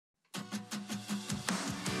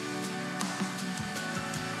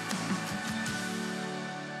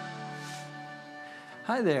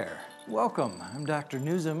Hi there, welcome. I'm Dr.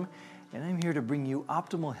 Newsom, and I'm here to bring you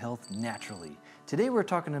optimal health naturally. Today we're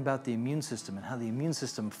talking about the immune system and how the immune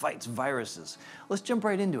system fights viruses. Let's jump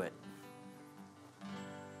right into it.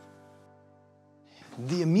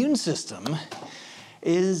 The immune system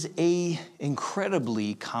is an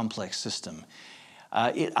incredibly complex system.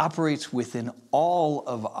 It operates within all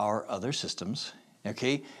of our other systems,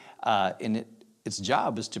 okay? Its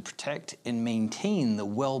job is to protect and maintain the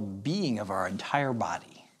well-being of our entire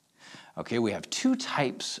body. Okay, we have two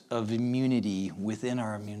types of immunity within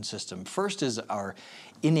our immune system. First is our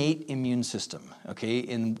innate immune system, okay?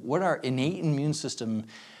 And what our innate immune system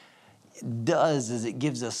does is it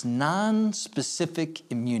gives us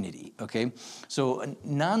non-specific immunity, okay? So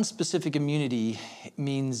non-specific immunity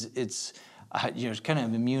means it's kind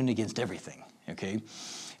of immune against everything, okay?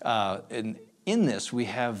 And in this, we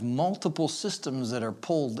have multiple systems that are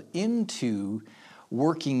pulled into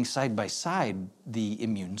working side by side the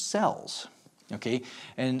immune cells, okay?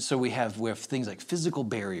 And so we have things like physical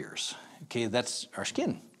barriers, okay? That's our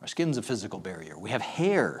skin. Our skin's a physical barrier. We have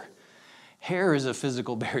hair. Hair is a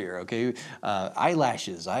physical barrier, okay?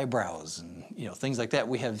 Eyelashes, eyebrows, and things like that.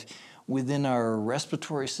 We have within our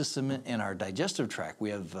respiratory system and our digestive tract,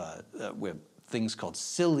 we have things called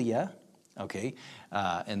cilia, okay?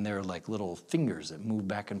 And they're like little fingers that move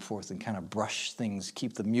back and forth and kind of brush things,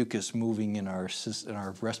 keep the mucus moving in our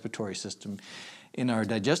respiratory system. In our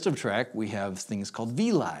digestive tract, we have things called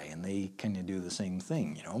villi, and they kind of do the same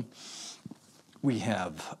thing, We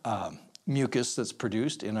have mucus that's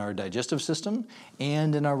produced in our digestive system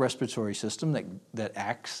and in our respiratory system that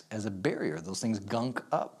acts as a barrier. Those things gunk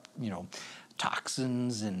up,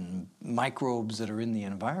 toxins and microbes that are in the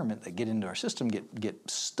environment that get into our system get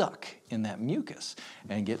stuck in that mucus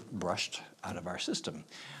and get brushed out of our system.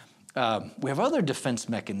 We have other defense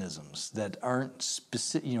mechanisms that aren't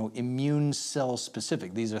specific, immune cell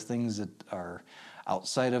specific. These are things that are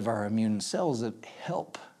outside of our immune cells that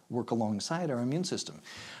help work alongside our immune system.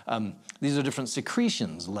 These are different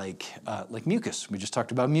secretions like mucus. We just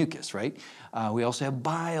talked about mucus, right? We also have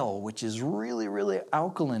bile, which is really, really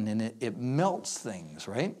alkaline, and it melts things,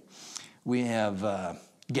 right? We have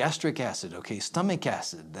gastric acid, okay, stomach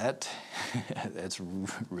acid, that's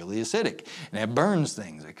really acidic, and it burns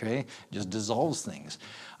things, okay, just dissolves things.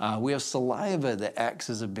 We have saliva that acts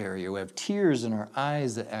as a barrier. We have tears in our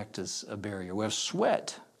eyes that act as a barrier. We have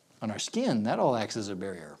sweat on our skin, that all acts as a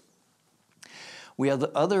barrier. We have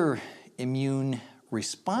the other immune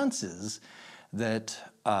responses that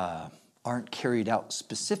aren't carried out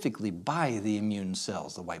specifically by the immune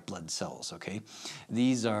cells, the white blood cells, okay?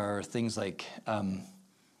 These are things like,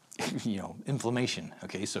 inflammation,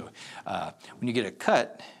 okay? So when you get a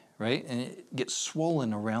cut, right, and it gets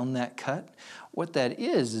swollen around that cut, what that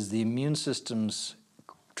is the immune system's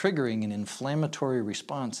triggering an inflammatory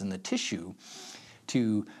response in the tissue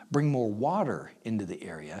to bring more water into the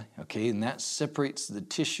area, okay? And that separates the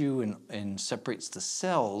tissue and separates the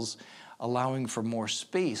cells, allowing for more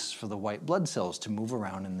space for the white blood cells to move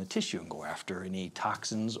around in the tissue and go after any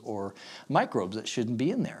toxins or microbes that shouldn't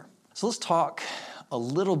be in there. So let's talk a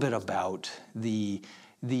little bit about the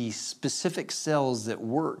specific cells that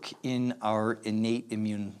work in our innate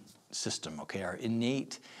immune system, okay? Our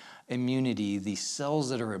innate immunity, the cells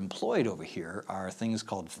that are employed over here are things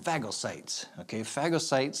called phagocytes, okay?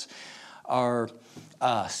 Phagocytes are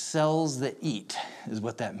cells that eat, is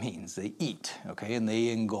what that means. They eat, okay? And they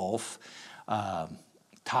engulf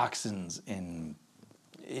toxins and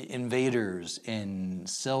invaders and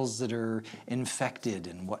cells that are infected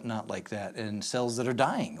and whatnot like that, and cells that are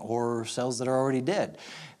dying or cells that are already dead.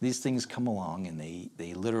 These things come along and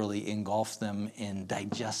they literally engulf them and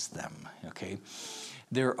digest them, okay?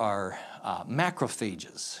 There are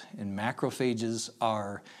macrophages, and macrophages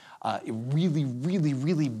are really, really,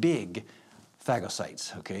 really big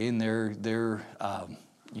phagocytes, okay? And they're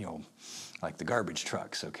like the garbage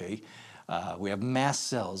trucks, okay? We have mast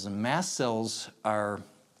cells, and mast cells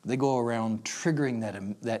they go around triggering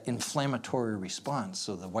that inflammatory response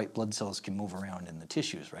so the white blood cells can move around in the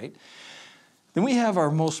tissues, right? Then we have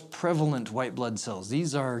our most prevalent white blood cells.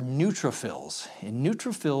 These are neutrophils, and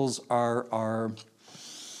neutrophils are our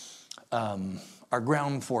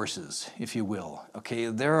ground forces, if you will, okay?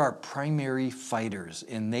 They're our primary fighters,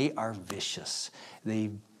 and they are vicious. They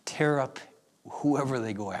tear up whoever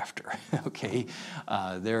they go after, okay?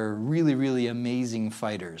 They're really, really amazing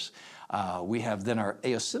fighters. We have then our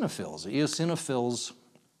eosinophils. Eosinophils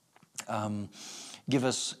give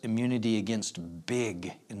us immunity against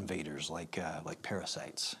big invaders like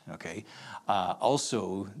parasites, okay?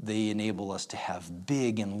 Also, they enable us to have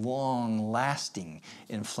big and long-lasting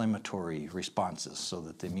inflammatory responses so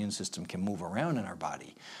that the immune system can move around in our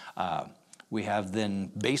body. We have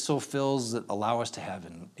then basophils that allow us to have,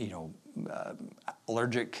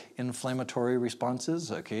 allergic inflammatory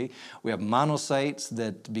responses, okay? We have monocytes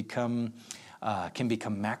that can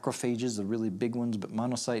become macrophages, the really big ones, but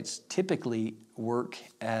monocytes typically work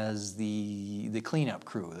as the cleanup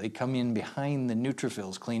crew. They come in behind the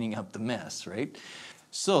neutrophils cleaning up the mess, right?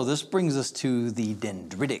 So this brings us to the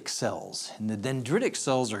dendritic cells. And the dendritic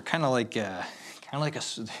cells are kind of like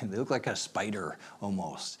they look like a spider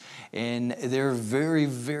almost. And they're very,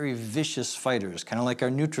 very vicious fighters, kind of like our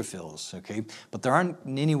neutrophils, okay? But there aren't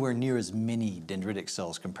anywhere near as many dendritic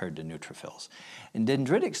cells compared to neutrophils. And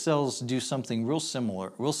dendritic cells do something real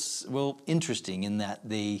similar, real interesting in that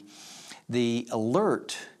they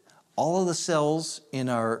alert all of the cells in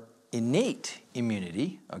our innate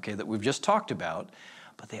immunity, okay, that we've just talked about,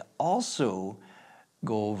 but they also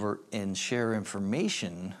go over and share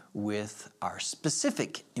information with our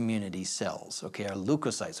specific immunity cells, okay, our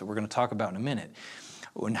leukocytes that we're going to talk about in a minute.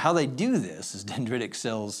 And how they do this is dendritic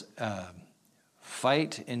cells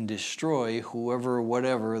fight and destroy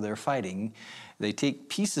whatever they're fighting. They take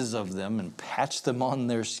pieces of them and patch them on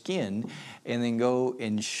their skin and then go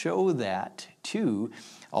and show that to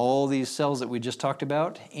all these cells that we just talked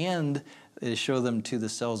about, and show them to the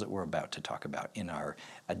cells that we're about to talk about in our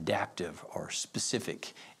adaptive or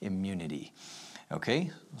specific immunity. Okay,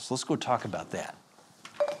 so let's go talk about that.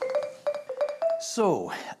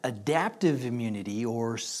 So, adaptive immunity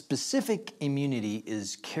or specific immunity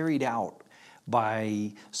is carried out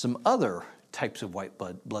by some other types of white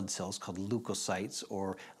blood cells called leukocytes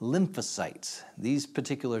or lymphocytes. These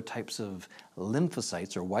particular types of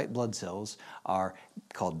lymphocytes or white blood cells are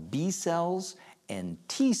called B cells and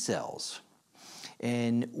T cells.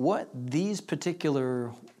 And what these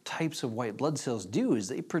particular types of white blood cells do is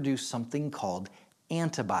they produce something called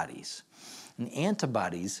antibodies. And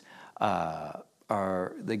antibodies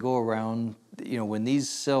they go around, when these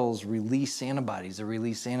cells release antibodies, they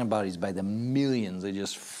release antibodies by the millions. They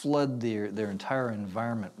just flood their entire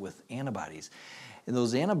environment with antibodies. And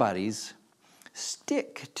those antibodies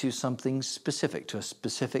stick to something specific, to a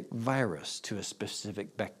specific virus, to a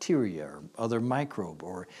specific bacteria or other microbe,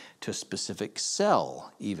 or to a specific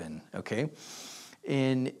cell even, okay?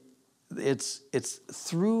 And it's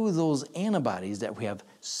through those antibodies that we have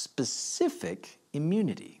specific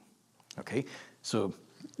immunity, okay? So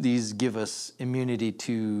these give us immunity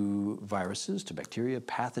to viruses, to bacteria,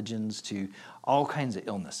 pathogens, to all kinds of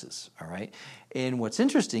illnesses, all right? And what's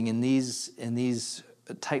interesting in these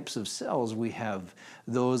types of cells, we have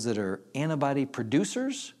those that are antibody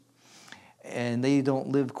producers, and they don't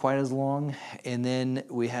live quite as long. And then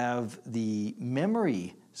we have the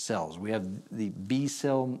memory cells. We have the B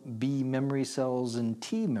memory cells and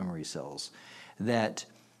T memory cells that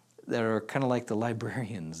are kind of like the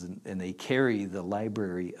librarians, and they carry the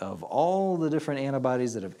library of all the different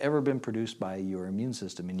antibodies that have ever been produced by your immune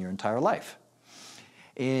system in your entire life.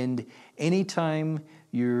 And anytime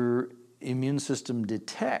your immune system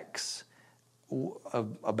detects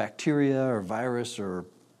a bacteria or virus or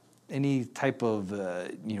any type of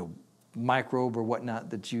microbe or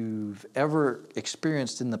whatnot that you've ever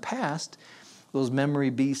experienced in the past, those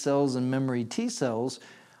memory B cells and memory T cells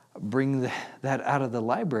bring that out of the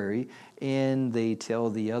library, and they tell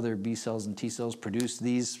the other B cells and T cells, produce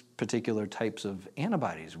these particular types of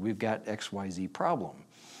antibodies. We've got XYZ problem.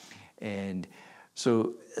 And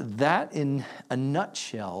so that, in a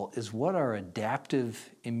nutshell, is what our adaptive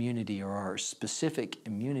immunity or our specific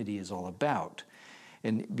immunity is all about.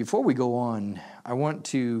 And before we go on, I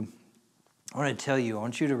want you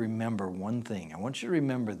to remember one thing. I want you to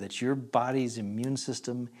remember that your body's immune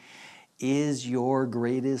system is your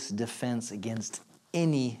greatest defense against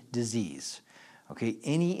any disease, okay?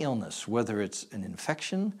 Any illness, whether it's an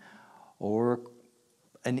infection or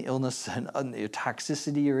an illness, a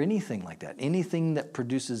toxicity or anything like that. Anything that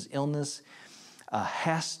produces illness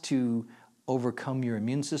has to overcome your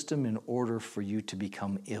immune system in order for you to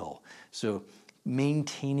become ill. So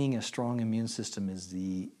maintaining a strong immune system is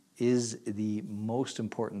the most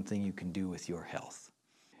important thing you can do with your health.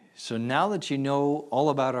 So now that you know all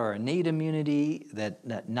about our innate immunity,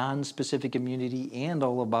 that non-specific immunity, and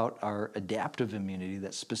all about our adaptive immunity,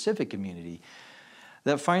 that specific immunity,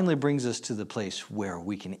 that finally brings us to the place where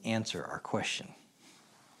we can answer our question.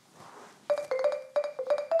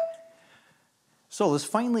 So let's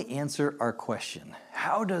finally answer our question.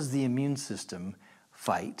 How does the immune system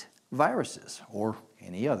fight viruses or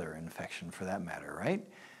any other infection for that matter, right?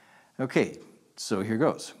 Okay, so here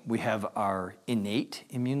goes. We have our innate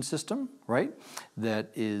immune system, right?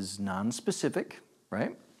 That is nonspecific,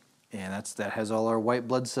 right? And that has all our white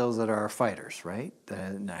blood cells that are our fighters, right?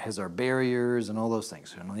 That has our barriers and all those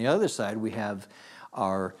things. And on the other side, we have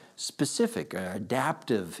our specific, our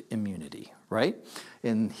adaptive immunity, right?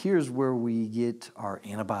 And here's where we get our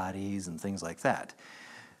antibodies and things like that.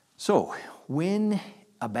 So when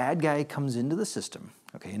a bad guy comes into the system,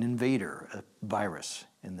 okay, an invader, a virus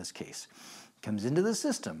in this case, comes into the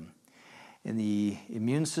system, and the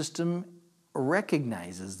immune system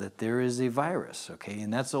recognizes that there is a virus, okay?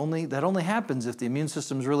 And that only happens if the immune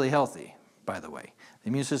system is really healthy, by the way. The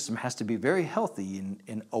immune system has to be very healthy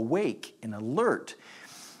and awake and alert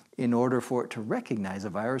in order for it to recognize a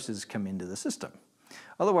virus has come into the system.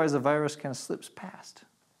 Otherwise, the virus kind of slips past,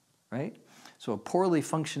 right? So a poorly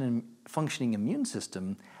functioning immune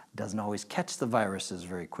system doesn't always catch the viruses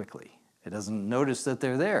very quickly. It doesn't notice that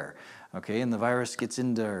they're there, okay? And the virus gets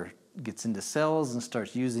into cells and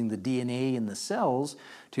starts using the DNA in the cells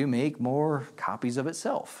to make more copies of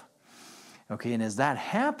itself. Okay, and as that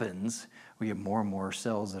happens, we have more and more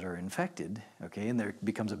cells that are infected, okay, and there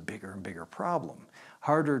becomes a bigger and bigger problem.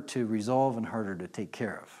 Harder to resolve and harder to take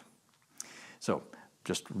care of. So,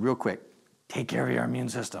 just real quick, take care of your immune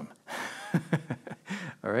system.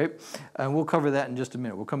 All right, and we'll cover that in just a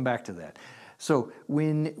minute. We'll come back to that. So,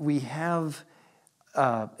 when we have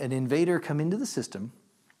an invader come into the system,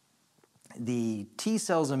 the T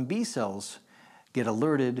cells and B cells get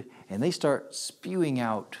alerted and they start spewing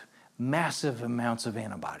out massive amounts of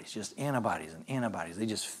antibodies, just antibodies and antibodies. They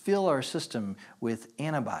just fill our system with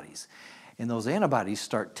antibodies. And those antibodies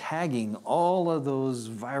start tagging all of those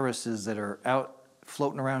viruses that are out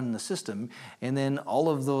floating around in the system, and then all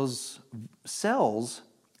of those cells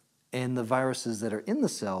and the viruses that are in the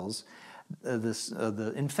cells,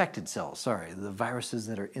 the infected cells, the viruses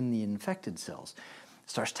that are in the infected cells,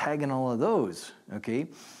 starts tagging all of those, okay,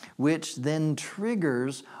 which then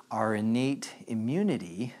triggers our innate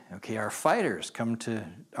immunity, okay, our fighters come to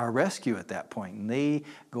our rescue at that point, and they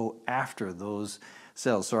go after those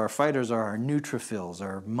cells. So our fighters are our neutrophils,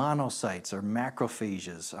 our monocytes, our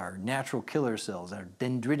macrophages, our natural killer cells, our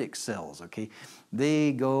dendritic cells, okay?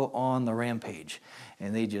 They go on the rampage,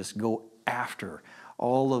 and they just go after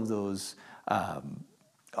all of those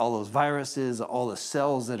viruses, all the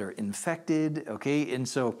cells that are infected, okay? And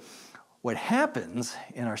so what happens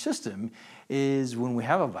in our system is when we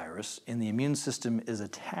have a virus and the immune system is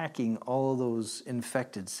attacking all of those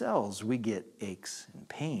infected cells, we get aches and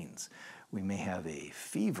pains. We may have a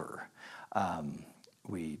fever.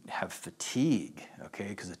 We have fatigue, okay,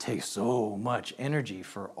 because it takes so much energy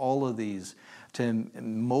for all of these to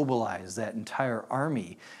mobilize that entire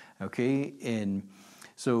army, okay? And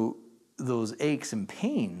so those aches and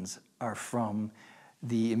pains are from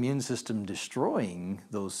the immune system destroying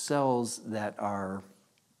those cells that are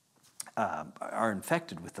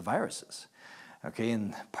infected with the viruses. Okay,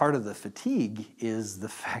 and part of the fatigue is the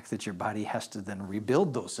fact that your body has to then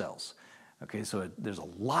rebuild those cells. Okay, so there's a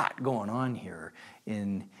lot going on here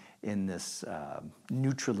in this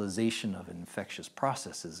neutralization of infectious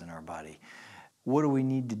processes in our body. What do we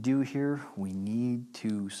need to do here? We need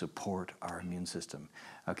to support our immune system.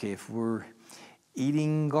 Okay, if we're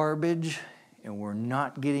eating garbage and we're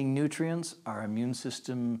not getting nutrients, our immune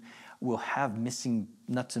system will have missing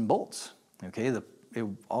nuts and bolts. Okay,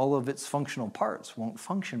 all of its functional parts won't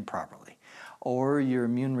function properly. Or your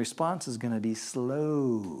immune response is going to be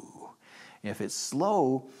slow. If it's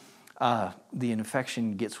slow, the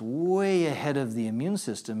infection gets way ahead of the immune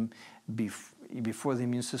system before the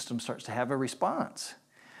immune system starts to have a response.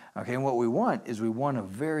 Okay, and what we want is a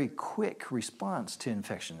very quick response to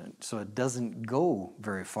infection so it doesn't go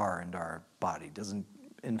very far into our body, doesn't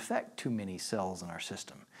infect too many cells in our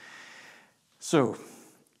system. So,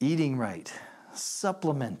 eating right,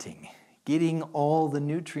 supplementing, getting all the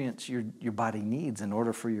nutrients your body needs in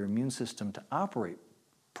order for your immune system to operate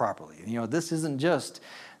properly. You know, this isn't just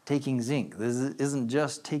taking zinc. This isn't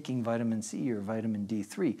just taking vitamin C or vitamin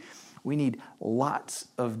D3. We need lots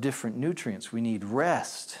of different nutrients. We need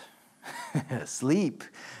rest, sleep,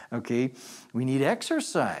 okay? We need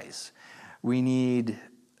exercise. We need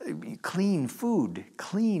clean food,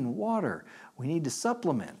 clean water. We need to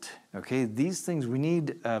supplement, okay? These things we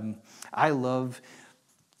need. I love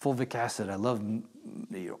fulvic acid. I love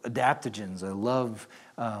adaptogens. I love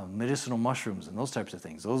medicinal mushrooms and those types of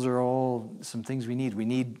things. Those are all some things we need. We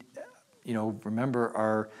need, remember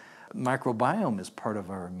our microbiome is part of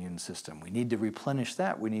our immune system. We need to replenish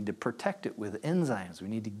that. We need to protect it with enzymes. We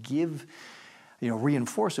need to give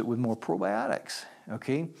reinforce it with more probiotics,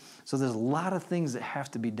 okay? So there's a lot of things that have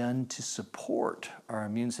to be done to support our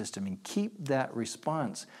immune system and keep that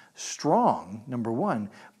response strong, number one,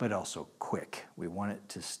 but also quick. We want it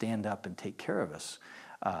to stand up and take care of us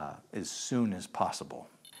as soon as possible.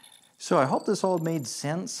 So I hope this all made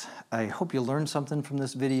sense. I hope you learned something from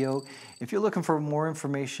this video. If you're looking for more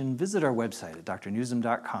information, visit our website at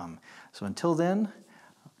drnewsom.com. So until then,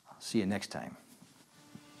 I'll see you next time.